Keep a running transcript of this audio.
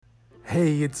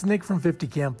Hey, it's Nick from 50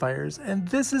 Campfires, and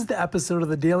this is the episode of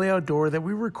The Daily Outdoor that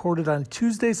we recorded on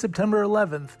Tuesday, September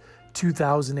 11th,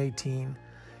 2018.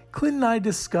 Clint and I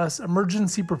discuss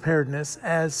emergency preparedness,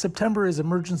 as September is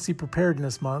Emergency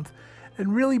Preparedness Month,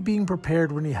 and really being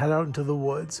prepared when you head out into the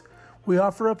woods. We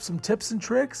offer up some tips and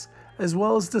tricks, as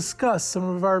well as discuss some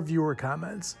of our viewer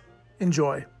comments.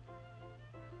 Enjoy.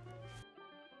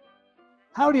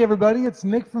 Howdy, everybody. It's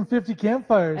Nick from 50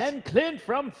 Campfires. And Clint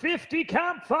from 50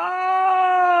 Campfires!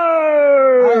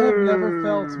 I have never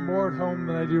felt more at home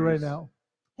than I do right now.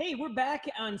 Hey, we're back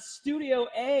on Studio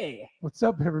A. What's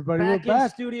up, everybody? Back We're in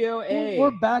back. Studio A.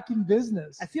 We're back in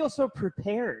business. I feel so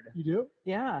prepared. You do?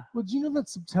 Yeah. Well, do you know that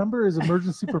September is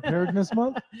Emergency Preparedness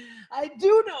Month? I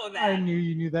do know that. I knew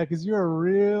you knew that because you're a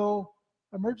real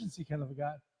emergency kind of a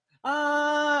guy.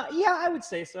 Yeah, I would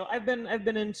say so. I've been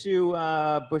into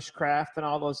bushcraft and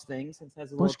all those things since I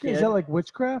was a little kid. Is that like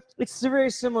witchcraft? It's very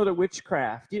similar to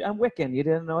witchcraft. I'm Wiccan. You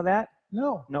didn't know that?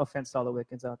 No. No offense to all the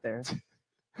Wiccans out there.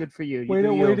 Good for you. Way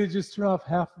to just turn off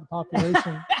half the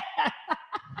population.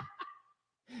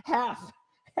 Half.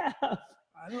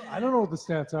 I don't know what the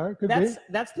stats are.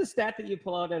 That's the stat that you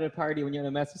pull out at a party when you're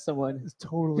gonna mess with someone. It's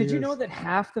totally. Did you know that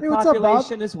half the what's up, Bob?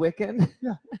 population is Wiccan?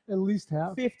 Yeah, at least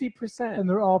half. 50%. And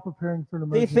they're all preparing for an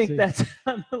They emergency. think that's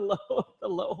on the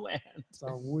low end. It's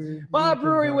a weird. Bob weird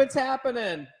Brewery, thing. what's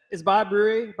happening? Is Bob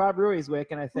Brewery? Bob Brewery's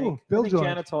Wiccan, I think. Ooh, Bill I think Jones.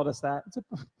 Jana told us that.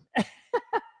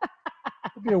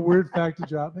 That'd be a weird fact to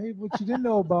drop. Hey, what you didn't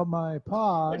know about my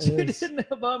paw But you is... didn't know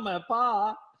about my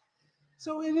paw.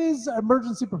 So it is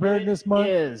Emergency Preparedness Month.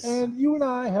 It is. And you and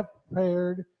I have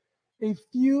prepared a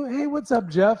few... Hey, what's up,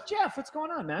 Jeff? Jeff, what's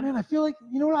going on, man? Man, I feel like,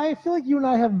 you know what? I feel like you and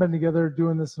I haven't been together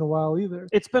doing this in a while either.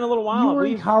 It's been a little while. You were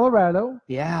in Colorado.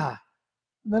 Yeah.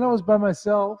 And then I was by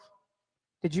myself.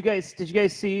 Did you guys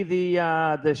see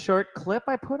the short clip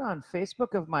I put on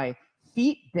Facebook of my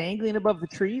feet dangling above the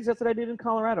trees? That's what I did in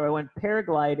Colorado. I went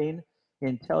paragliding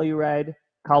in Telluride,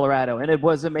 Colorado, and it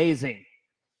was amazing.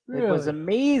 Really? It was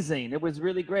amazing. It was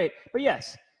really great. But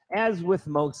yes, as with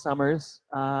most summers,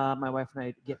 my wife and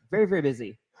I get very, very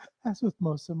busy. As with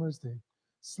most summers, they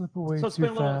slip away So too it's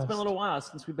been fast. a little while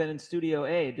since we've been in Studio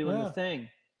A doing the thing.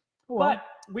 Well, But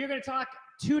we're going to talk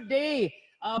today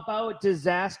about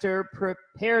Disaster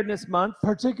Preparedness Month,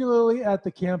 particularly at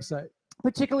the campsite.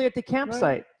 particularly at the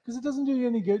campsite. Because it doesn't do you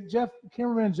any good.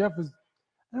 Cameraman Jeff was,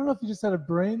 I don't know if he just had a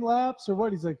brain lapse or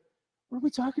what. He's like, what are we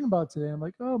talking about today? I'm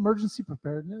like, oh, emergency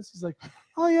preparedness. He's like,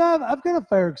 oh yeah, I've got a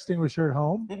fire extinguisher at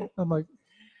home. I'm like,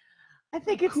 I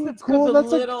think it's cool. That's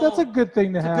That's a good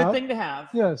thing to have. It's a good thing to have.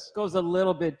 Yes. Goes a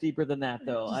little bit deeper than that,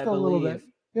 though. Just I a believe. little bit.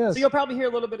 Yes. So you'll probably hear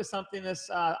a little bit of something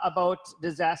about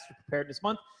Disaster Preparedness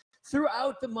Month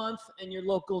throughout the month in your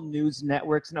local news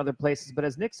networks and other places. But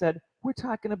as Nick said, we're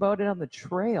talking about it on the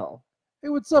trail. Hey,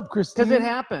 what's up, Christine? Because it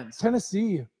happens.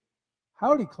 Tennessee.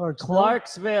 Howdy, Clarksville.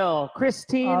 Clarksville.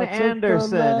 Christine I'll take the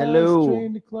Anderson. last Hello.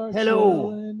 train to Clarksville.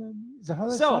 Hello. Is that how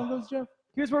that So, song goes, Jeff?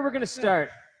 Here's where we're going to start.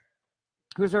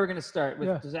 Here's where we're going to start with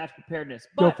Yeah. disaster preparedness.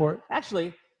 Go But for it.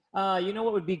 actually, you know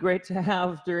what would be great to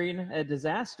have during a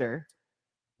disaster?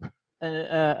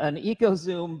 An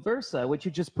EcoZoom Versa, which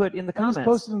you just put in the I just comments.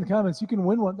 posted in the comments. You can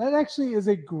win one. That actually is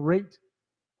a great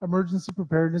emergency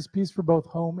preparedness piece for both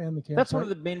home and the campsite. That's one of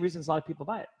the main reasons a lot of people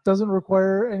buy it. Doesn't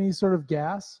require any sort of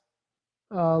gas.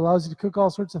 Allows you to cook all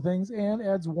sorts of things and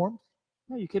adds warmth.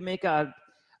 Yeah, you can make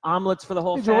omelets for the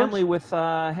whole Hey, George. family with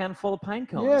a handful of pine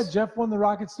cones. Yeah, Jeff won the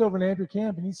rocket stove in Andrew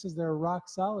Camp, and he says they're rock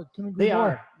solid. Couldn't agree They more.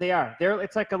 are. They are.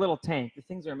 It's like a little tank. The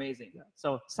things are amazing.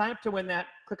 So sign up to win that.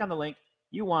 Click on the link.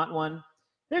 You want one.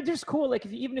 They're just cool. Like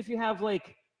even if you have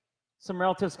like some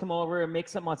relatives come over and make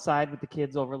something outside with the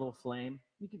kids over a little flame,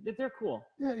 they're cool.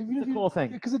 Yeah, It's a cool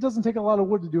thing. Because it doesn't take a lot of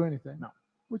wood to do anything. No.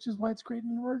 Which is why it's great in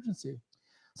an emergency.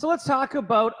 So let's talk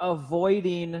about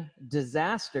avoiding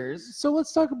disasters. So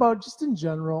let's talk about, just in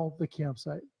general, the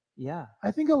campsite. Yeah.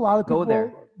 I think a lot of people, Go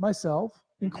there. myself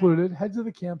included, head to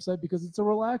the campsite because it's a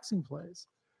relaxing place.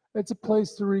 It's a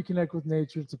place to reconnect with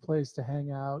nature. It's a place to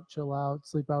hang out, chill out,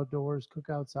 sleep outdoors, cook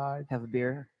outside. Have a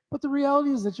beer. But the reality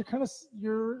is that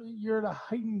you're at a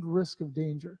heightened risk of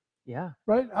danger, Yeah.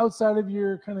 right? Outside of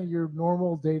your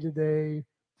normal day-to-day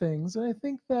things. And I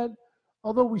think that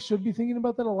although we should be thinking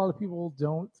about that, a lot of people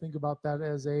don't think about that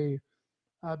as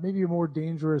maybe a more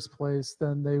dangerous place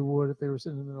than they would if they were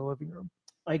sitting in their living room.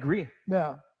 I agree.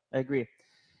 Yeah. I agree.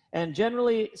 And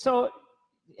generally, so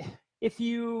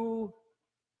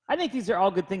I think these are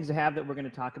all good things to have that we're going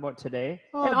to talk about today.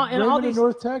 And all all these,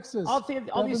 North Texas, all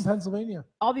these, Pennsylvania.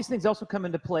 all these things also come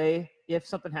into play if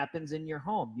something happens in your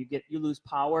home. You lose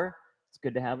power. it's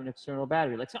good to have an external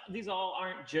battery. Like these all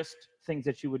aren't just things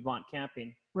that you would want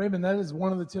camping. Raymond, that is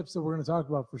one of the tips that we're going to talk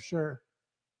about for sure.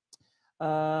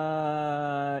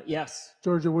 Yes.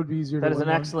 Georgia would be easier. That is an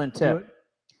excellent tip.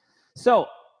 So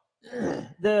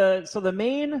the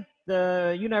main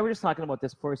you and I were just talking about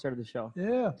this before we started the show.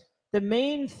 Yeah. The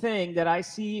main thing that I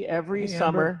see every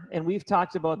summer, and we've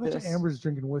talked about this. Amber's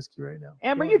drinking whiskey right now.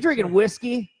 Amber, you're drinking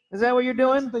whiskey? Is that what you're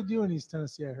doing? That's what they do in East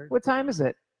Tennessee, I heard. What time is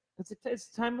it? It's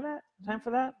time for that? Time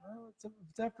for that? Well, it's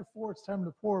after 4. It's time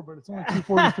to pour, but it's only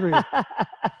 2:43.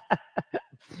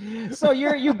 So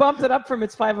you bumped it up from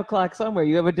it's 5 o'clock somewhere.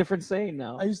 You have a different saying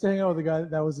now. I used to hang out with a guy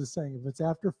that was his saying. If it's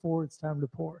after 4, it's time to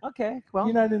pour. Okay, well. You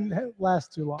and I didn't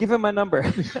last too long. Give him my number.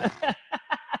 Yeah,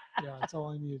 that's all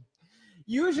I need.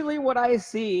 Usually what I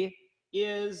see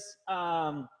is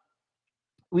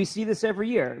we see this every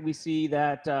year. We see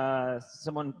that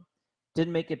someone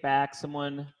didn't make it back.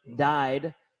 Someone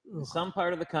died in some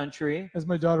part of the country. As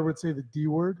my daughter would say, the D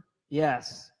word.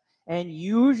 Yes. And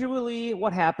usually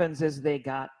what happens is they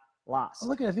got lost. Oh,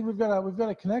 look, I think we've got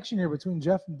a connection here between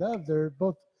Jeff and Bev. They're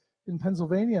both in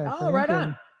Pennsylvania, I think. Right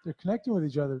on. They're connecting with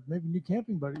each other. Maybe new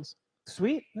camping buddies.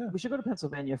 Sweet. Yeah. We should go to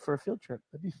Pennsylvania for a field trip.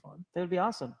 That'd be fun. That would be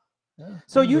awesome. Yeah,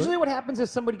 so usually what happens is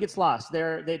somebody gets lost.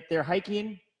 They're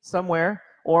hiking somewhere,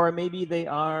 or maybe they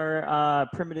are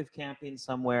primitive camping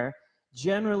somewhere.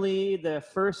 Generally, the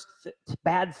first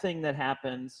bad thing that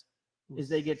happens is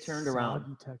they get turned around.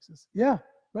 Soggy, Texas. Yeah,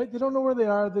 right. They don't know where they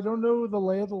are. They don't know the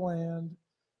lay of the land.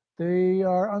 They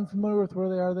are unfamiliar with where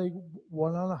they are. They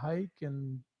went on a hike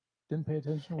and didn't pay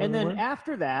attention. And then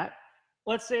after that,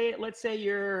 let's say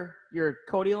you're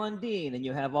Cody Lundeen and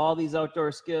you have all these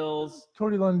outdoor skills.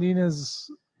 Cody Lundeen is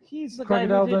he's the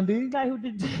Crocodile Dundee guy who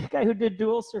did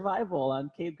Dual Survival on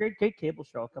great cable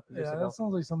show a couple years ago. Yeah, that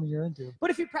sounds like something you're into.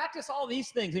 But if you practice all these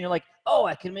things and you're like, oh,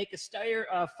 I can make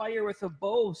a fire with a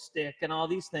bow stick and all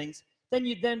these things, then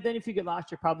if you get lost,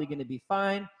 you're probably going to be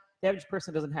fine. The average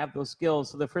person doesn't have those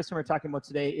skills. So the first thing we're talking about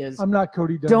today is I'm not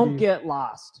Cody Dundee. Don't get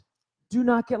lost. Do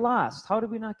not get lost. How do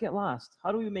we not get lost?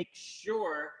 How do we make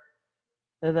sure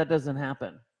that doesn't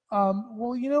happen?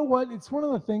 Well, you know what? It's one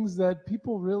of the things that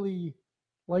people really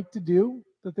like to do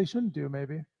that they shouldn't do,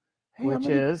 maybe. Hey, I'm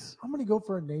going to go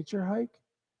for a nature hike.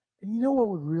 And you know what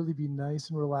would really be nice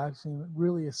and relaxing and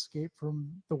really escape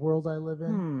from the world I live in?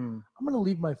 I'm going to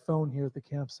leave my phone here at the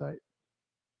campsite.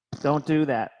 Don't do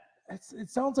that. It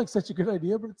sounds like such a good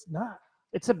idea, but it's not.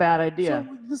 It's a bad idea.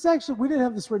 So we didn't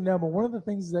have this written down, but one of the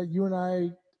things that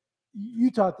you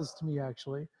taught this to me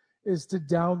actually, is to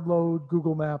download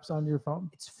Google Maps on your phone.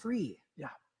 It's free. Yeah.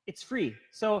 It's free.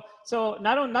 So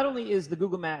not only is the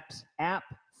Google Maps app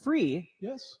free,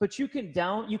 yes, but you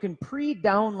can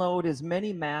pre-download as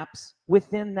many maps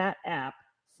within that app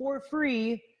for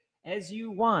free as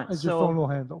you want. As your phone will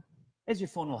handle. As your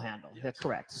phone will handle. Yes. That's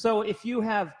correct. So if you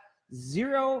have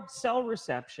 0 cell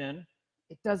reception,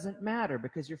 it doesn't matter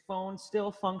because your phone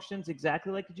still functions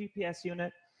exactly like a GPS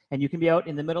unit, and you can be out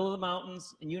in the middle of the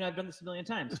mountains, and you and I have done this a million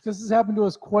times. This has happened to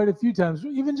us quite a few times,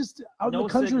 even just out in the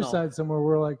countryside signal. Somewhere,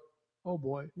 we're like, oh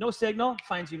boy. No signal,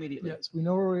 finds you immediately. Yes, we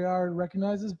know where we are. It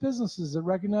recognizes businesses. It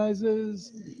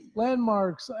recognizes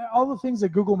landmarks. All the things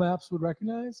that Google Maps would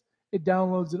recognize, it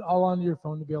downloads it all onto your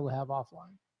phone to be able to have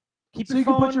offline. You can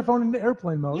put your phone into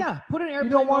airplane mode. Yeah, put an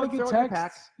airplane mode. You don't want to get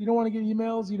texts. You don't want to get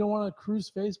emails. You don't want to cruise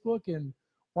Facebook and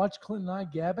watch Clinton and I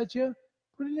gab at you.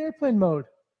 Put it in airplane mode.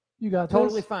 You got this.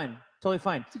 Totally fine. Totally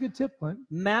fine. It's a good tip, Clint.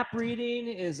 Map reading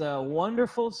is a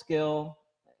wonderful skill,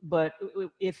 but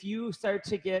if you start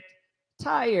to get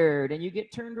tired and you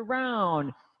get turned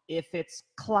around, if it's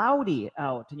cloudy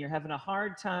out and you're having a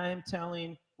hard time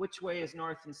telling which way is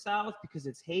north and south because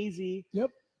it's hazy. Yep.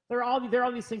 There are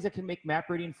all these things that can make map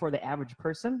reading for the average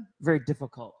person very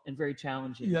difficult and very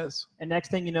challenging. Yes. And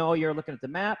next thing you know, you're looking at the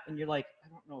map and you're like, I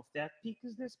don't know if that peak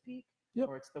is this peak. Yep.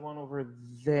 Or it's the one over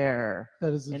there.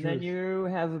 That is the truth. truth. And then you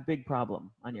have a big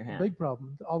problem on your hands. Big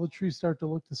problem. All the trees start to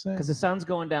look the same. Because the sun's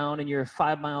going down and you're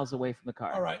 5 miles away from the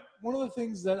car. All right. One of the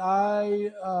things that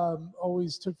I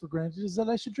always took for granted is that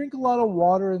I should drink a lot of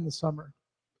water in the summer.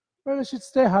 Right? I should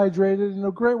stay hydrated. And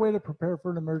a great way to prepare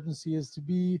for an emergency is to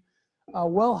be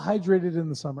well hydrated in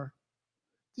the summer.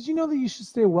 Did you know that you should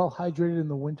stay well hydrated in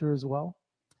the winter as well?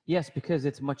 Yes, because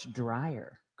it's much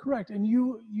drier. Correct. And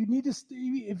you need to stay,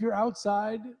 if you're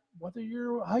outside, whether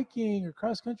you're hiking or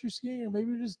cross-country skiing, or maybe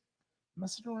you're just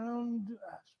messing around,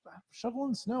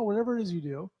 shoveling snow, whatever it is you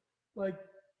do, like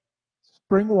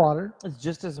bring water. It's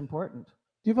just as important. Do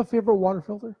you have a favorite water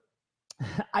filter?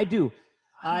 I do.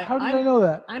 How did I know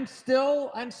that? I'm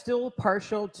still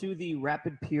partial to the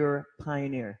Rapid Pure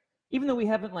Pioneer. Even though we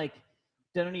haven't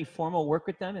done any formal work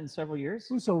with them in several years.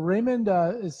 Ooh, so Raymond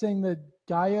is saying that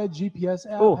Gaia GPS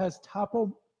app Ooh. has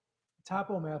topo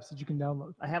maps that you can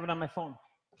download. I have it on my phone.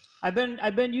 I've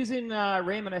been using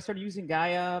Raymond. I started using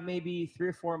Gaia maybe 3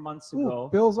 or 4 months ago.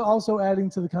 Bill's also adding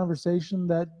to the conversation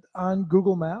that on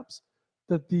Google Maps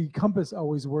that the compass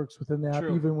always works within the app,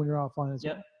 True. even when you're offline as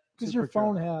Yep. well. Because Super your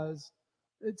phone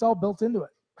it's all built into it.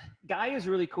 Gaia is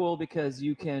really cool because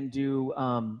you can do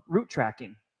route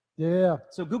tracking. Yeah.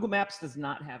 So Google Maps does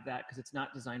not have that because it's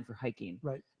not designed for hiking.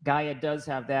 Right. Gaia does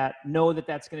have that. Know that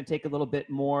that's going to take a little bit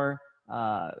more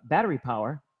battery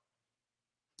power.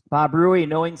 Bob Rui,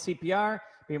 knowing CPR,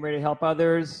 being ready to help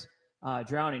others,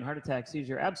 drowning, heart attack,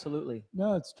 seizure. Absolutely.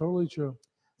 No, it's totally true.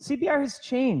 CPR has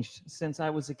changed since I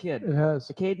was a kid. It has.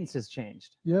 The cadence has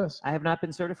changed. Yes. I have not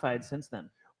been certified since then.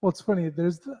 Well, it's funny.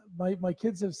 There's my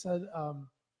kids have said,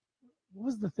 what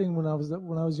was the thing when I was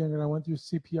younger and I went through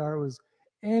CPR? It was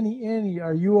Annie,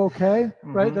 are you okay?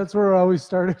 Mm-hmm. Right. That's where I always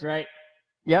started. Right.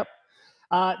 Yep.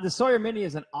 The Sawyer Mini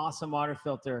is an awesome water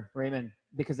filter, Raymond,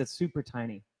 because it's super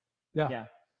tiny. Yeah. Yeah.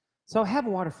 So have a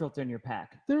water filter in your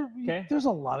pack. There's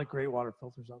a lot of great water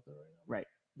filters out there right now. Right.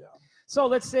 Yeah. So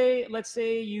let's say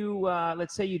you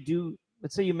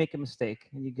make a mistake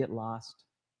and you get lost.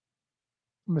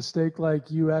 Mistake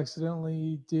like you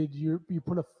accidentally you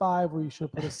put a 5 where you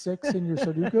should put a 6 in your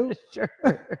Sudoku. Sure.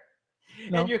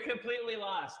 No? And you're completely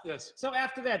lost. Yes. So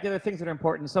after that, the other things that are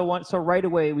important. So right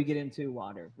away we get into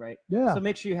water, right? Yeah. So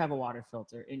make sure you have a water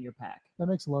filter in your pack. That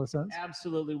makes a lot of sense.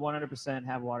 Absolutely, 100%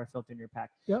 have a water filter in your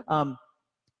pack. Yep.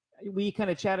 We kind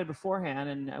of chatted beforehand,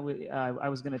 and I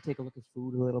was going to take a look at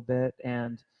food a little bit.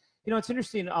 And, it's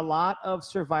interesting. A lot of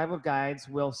survival guides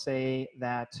will say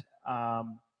that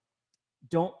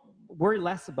don't worry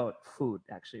less about food,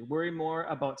 actually. Worry more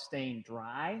about staying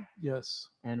dry. Yes.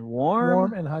 And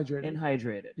warm and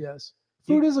hydrated. Yes.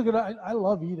 Food is a good. I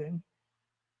love eating.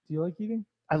 Do you like eating?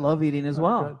 I love eating as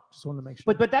well. Good. Just wanted to make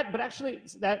sure. But actually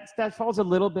that falls a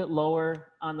little bit lower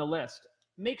on the list.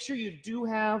 Make sure you do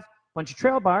have a bunch of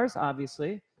trail bars,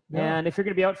 obviously. Yeah. And if you're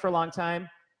going to be out for a long time,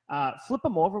 flip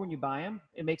them over when you buy them.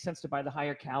 It makes sense to buy the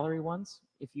higher calorie ones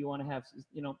if you want to have,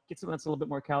 get something that's a little bit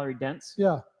more calorie dense.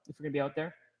 Yeah. If you're going to be out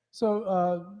there.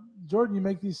 So, Jordan, you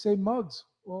make these same mugs.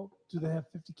 Well, do they have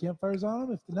 50 campfires on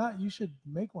them? If they're not, you should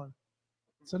make one.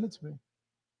 Send it to me.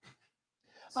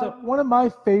 So one of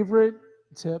my favorite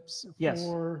tips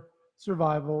for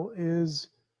survival is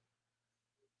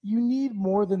you need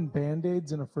more than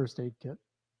Band-Aids in a first aid kit.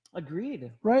 Agreed.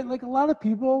 Right? Like a lot of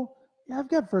people, I've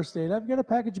got first aid. I've got a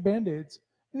package of Band-Aids.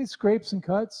 Any scrapes and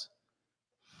cuts?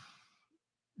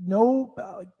 No,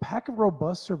 pack a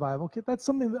robust survival kit. That's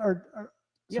something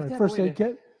that first aid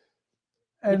kit.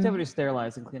 And you have to have it to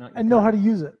sterilize and clean out. And know how to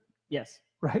use it. Yes.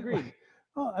 Right. Agreed.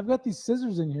 Oh, I've got these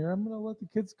scissors in here. I'm going to let the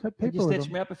kids cut paper. Could you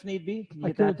stitch me up if need be? Can you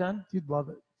get that done? You'd love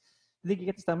it. You think you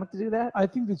get the stomach to do that? I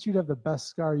think that you'd have the best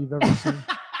scar you've ever seen.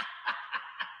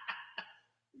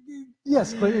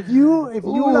 Yes, but if you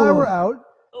and I were out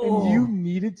and you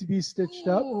needed to be stitched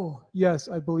up, yes,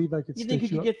 I believe I could stitch you up. You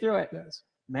think you could get through it? Yes.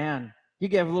 Man, you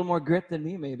could have a little more grit than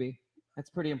me, maybe. That's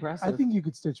pretty impressive. I think you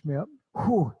could stitch me up.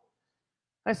 Whew.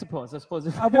 I suppose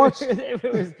if I've watched, if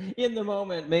it was in the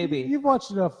moment, maybe. You've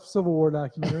watched enough Civil War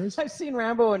documentaries. I've seen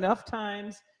Rambo enough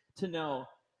times to know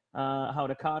how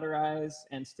to cauterize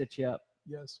and stitch you up.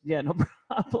 Yes. Yeah, no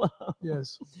problem.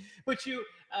 Yes. But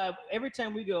every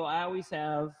time we go, I always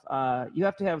have, you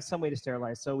have to have some way to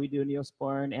sterilize. So we do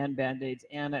Neosporin and Band-Aids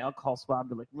and an alcohol swab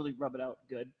to really rub it out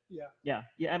good. Yeah.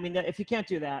 Yeah. I mean, if you can't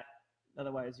do that,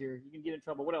 otherwise you can get in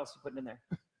trouble. What else are you putting in there?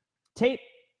 Tape.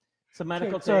 Some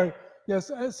medical tape. Sorry.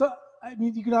 Yes. So, I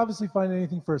mean, you can obviously find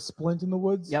anything for a splint in the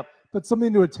woods. Yep. But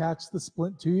something to attach the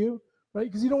splint to you, right?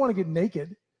 Because you don't want to get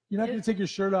naked. You're not going to take your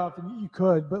shirt off, and you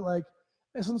could, but like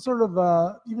some sort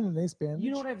of even an ace bandage.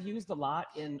 You know what I've used a lot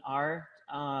in our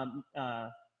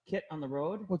kit on the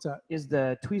road? What's that? Is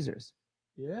the tweezers.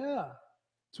 Yeah.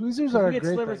 Tweezers are a great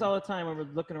thing. We get slivers all the time when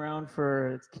we're looking around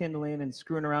for kindling and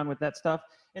screwing around with that stuff.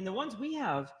 And the ones we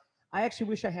have, I actually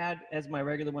wish I had as my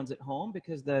regular ones at home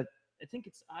because I think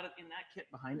it's in that kit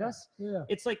behind us. Yeah.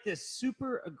 It's like this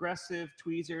super aggressive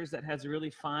tweezers that has a really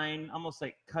fine, almost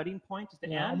like cutting point at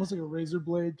the end. Almost like a razor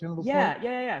blade kind of a point.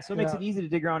 Yeah. So it makes it easy to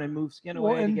dig around and move skin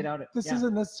away to get out. This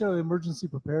isn't necessarily emergency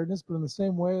preparedness, but in the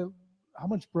same way, how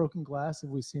much broken glass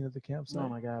have we seen at the campsite? Oh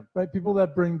my God. Right? People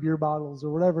that bring beer bottles or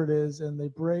whatever it is, and they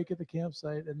break at the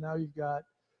campsite, and now you've got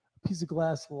a piece of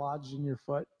glass lodged in your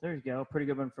foot. There you go. Pretty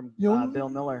good one from Bill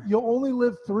Miller. You'll only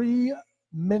live 3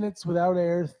 minutes without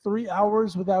air, 3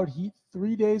 hours without heat,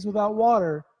 3 days without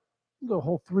water. You can go a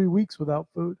whole 3 weeks without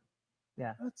food.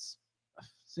 Yeah.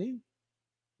 See?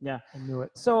 Yeah. I knew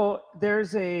it. So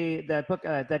there's that book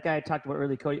that guy I talked about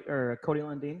earlier, Cody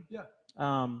Lundin.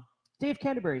 Yeah. Dave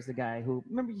Canterbury's the guy who,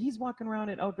 remember, he's walking around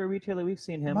at Outdoor Retailer. We've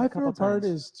seen him. My a couple favorite part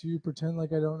times. is to pretend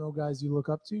like I don't know guys you look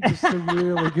up to, just to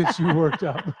really get you worked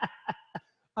up.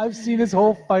 I've seen his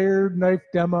whole fire knife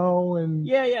demo, and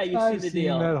yeah, you've I've seen the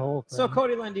deal. that whole thing. So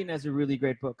Cody Lundin has a really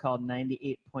great book called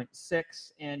 98.6,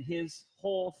 and his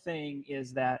whole thing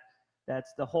is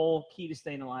that's the whole key to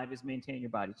staying alive is maintain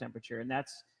your body temperature, and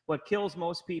that's what kills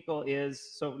most people. Is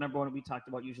so number one, we talked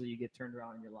about, usually you get turned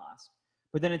around and you're lost,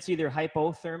 but then it's either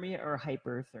hypothermia or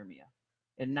hyperthermia,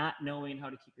 and not knowing how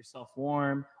to keep yourself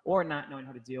warm, or not knowing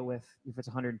how to deal with if it's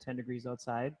 110 degrees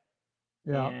outside.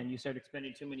 Yeah. And you start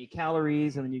expending too many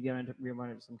calories, and then you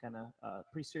run into some kind of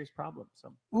pretty serious problem.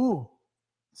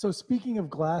 So speaking of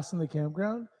glass in the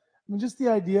campground, I mean, just the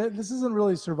idea, this isn't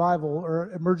really survival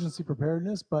or emergency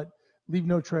preparedness, but leave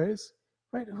no trace,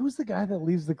 right? Who's the guy that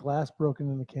leaves the glass broken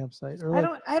in the campsite? Or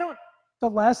I don't. The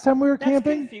last time we were That's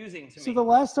camping, confusing to me. so the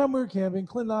last time we were camping,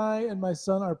 Clint and I and my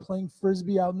son are playing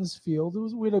Frisbee out in this field.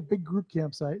 We had a big group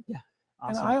campsite. Yeah.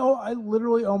 Awesome. And I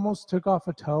literally almost took off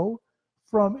a toe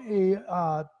from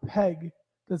a peg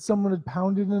that someone had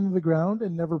pounded into the ground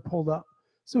and never pulled up.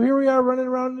 So here we are running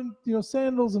around in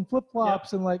sandals and flip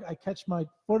flops, and like I catch my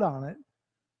foot on it.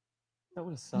 That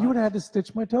would have sucked. You would have had to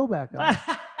stitch my toe back on.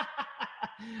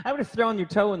 I would have thrown your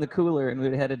toe in the cooler and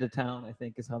we'd have headed to town, I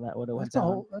think, is how that would have went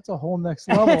down. That's a whole next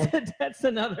level. That's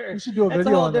another. We should do a that's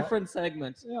video a whole on different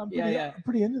segment. Yeah, I'm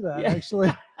pretty into that, Yeah.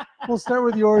 actually. We'll start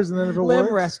with yours, and then if it Limb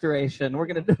works. restoration. We're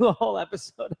going to do a whole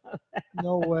episode on that.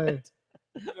 No way.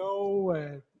 No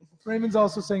way. Raymond's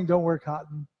also saying don't wear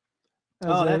cotton.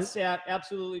 That's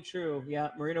absolutely true. Yeah,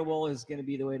 merino wool is going to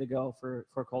be the way to go for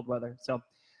cold weather. So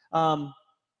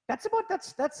that's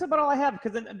about all I have,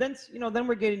 because then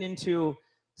we're getting into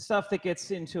stuff that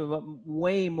gets into a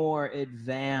way more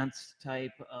advanced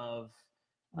type of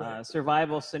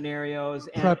survival scenarios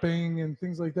and prepping and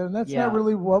things like that. And that's not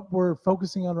really what we're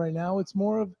focusing on right now. It's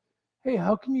more of, hey,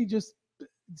 how can you just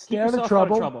stay out of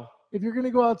trouble? If you're going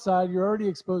to go outside, you're already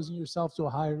exposing yourself to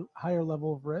a higher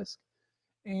level of risk.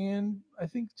 And I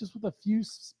think just with a few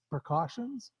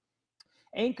precautions,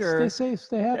 Anchor, stay safe,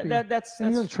 stay happy. That's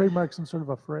you're going to trademark some sort of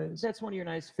a phrase. That's one of your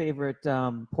nice favorite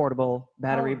portable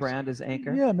battery brand is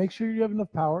Anchor. Yeah, make sure you have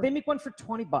enough power. They make one for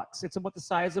 $20. It's about the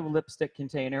size of a lipstick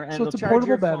container, and so it's a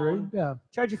portable battery. Yeah,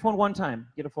 charge your phone one time,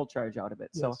 get a full charge out of it.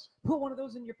 Yes. So put one of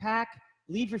those in your pack.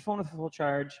 Leave your phone with a full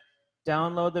charge.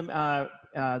 Download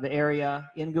the area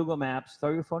in Google Maps. Throw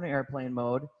your phone in airplane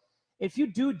mode. If you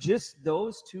do just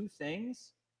those two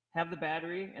things, have the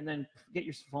battery, and then get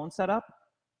your phone set up,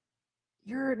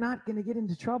 you're not going to get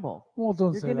into trouble. Well,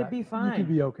 don't you're say going to that. be fine. You could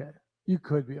be okay. You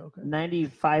could be okay.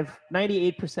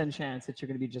 98% chance that you're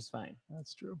going to be just fine.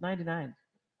 That's true. 99.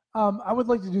 I would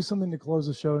like to do something to close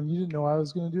the show, and you didn't know I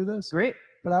was going to do this. Great.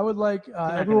 But I would like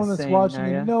everyone that's watching,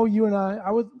 you and I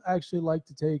would actually like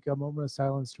to take a moment of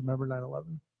silence to remember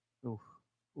 9/11.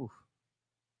 Oof.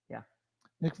 Yeah.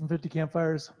 Nick from 50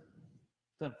 Campfires.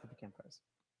 50 Campfires.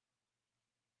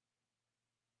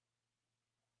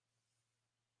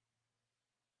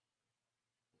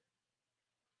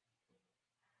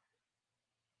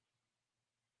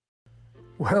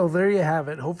 Well, there you have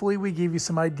it. Hopefully we gave you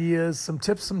some ideas, some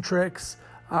tips, some tricks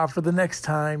for the next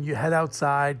time you head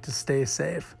outside to stay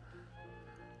safe.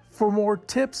 For more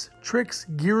tips, tricks,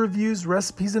 gear reviews,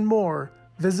 recipes, and more,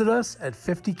 visit us at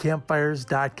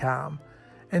 50campfires.com.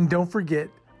 And don't forget,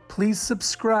 please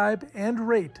subscribe and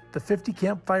rate the 50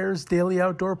 Campfires Daily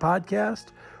Outdoor Podcast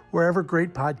wherever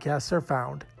great podcasts are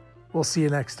found. We'll see you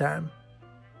next time.